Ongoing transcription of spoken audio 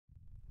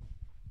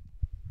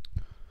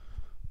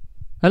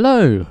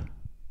Hello,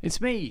 it's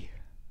me.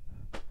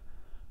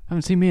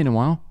 Haven't seen me in a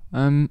while.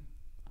 I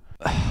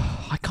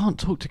can't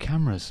talk to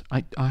cameras.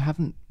 I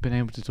haven't been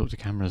able to talk to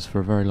cameras for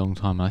a very long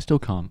time, and I still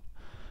can't.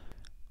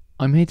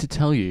 I'm here to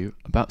tell you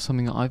about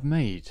something that I've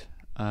made.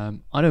 I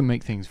don't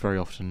make things very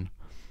often,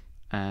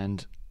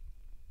 and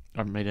I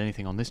haven't made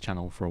anything on this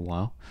channel for a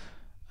while.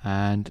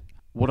 And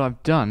what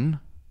I've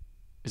done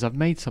is I've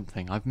made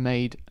something. I've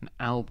made an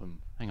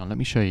album. Hang on, let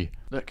me show you.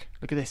 Look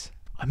at this.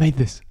 I made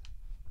this.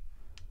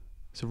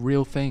 It's a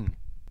real thing.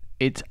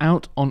 It's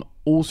out on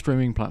all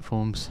streaming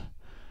platforms,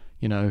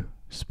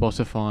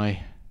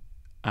 Spotify,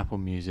 Apple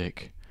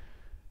Music,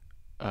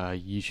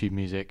 YouTube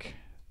Music,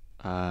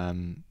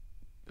 fucking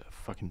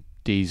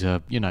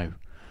Deezer,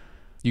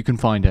 You can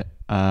find it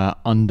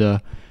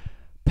under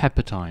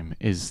Pepper Time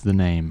is the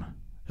name.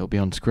 It'll be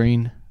on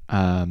screen.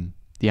 The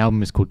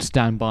album is called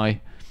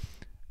Standby,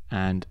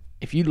 and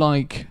if you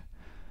like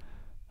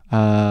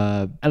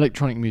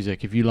electronic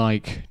music, if you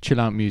like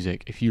chill out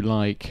music, if you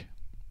like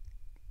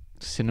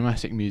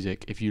cinematic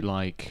music, if you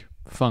like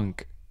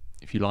funk,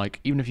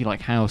 even if you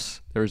like house,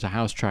 there is a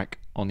house track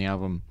on the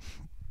album.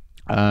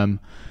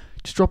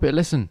 Just drop it a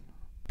listen.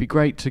 It'd be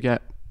great to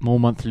get more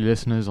monthly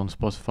listeners on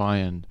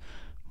Spotify and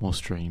more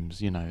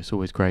streams. It's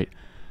always great.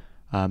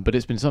 But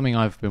it's been something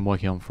I've been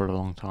working on for a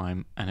long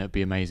time, and it'd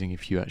be amazing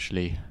if you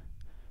actually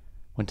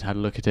went and had a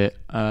look at it.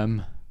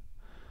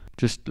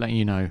 Just letting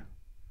you know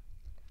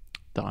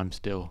that I'm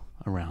still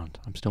around.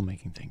 I'm still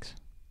making things.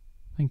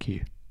 Thank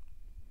you.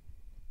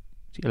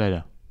 See you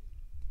later.